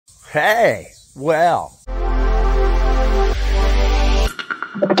Hey, well.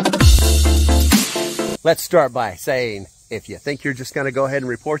 Let's start by saying, if you think you're just going to go ahead and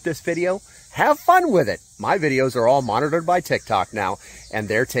report this video, have fun with it. My videos are all monitored by TikTok now, and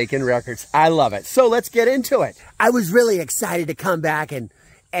they're taking records. I love it. So let's get into it. I was really excited to come back and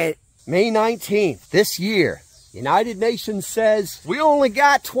May 19th, this year, United Nations says we only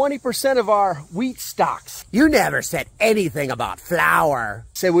got 20% of our wheat stocks. You never said anything about flour.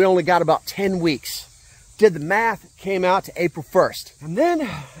 Say we only got about 10 weeks. Did the math, came out to April 1st. And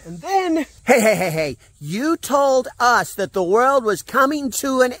then... Hey. You told us that the world was coming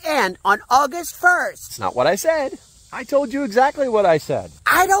to an end on August 1st. It's not what I said. I told you exactly what I said.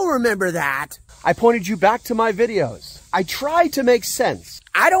 I don't remember that. I pointed you back to my videos. I tried to make sense.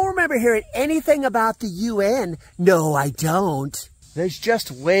 I don't remember hearing anything about the UN. No, I don't. There's just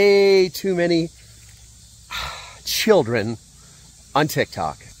way too many children on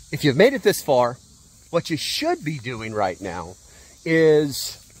TikTok. If you've made it this far, what you should be doing right now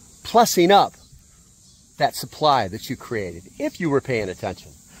is plussing up that supply that you created, if you were paying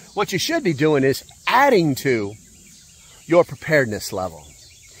attention. What you should be doing is adding to your preparedness level,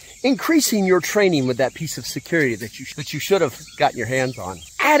 increasing your training with that piece of security that you should have gotten your hands on,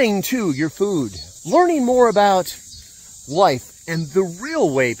 adding to your food, learning more about life and the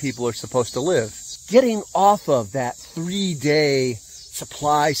real way people are supposed to live, getting off of that 3-day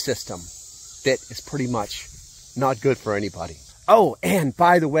supply system that is pretty much not good for anybody. Oh, and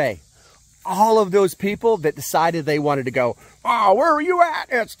by the way, all of those people that decided they wanted to go, oh, where are you at?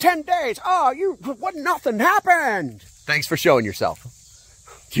 It's 10 days. Oh, what? Nothing happened. Thanks for showing yourself.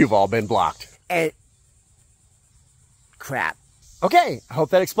 You've all been blocked. Crap. Okay, I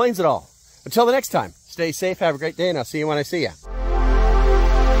hope that explains it all. Until the next time, stay safe, have a great day, and I'll see you when I see you.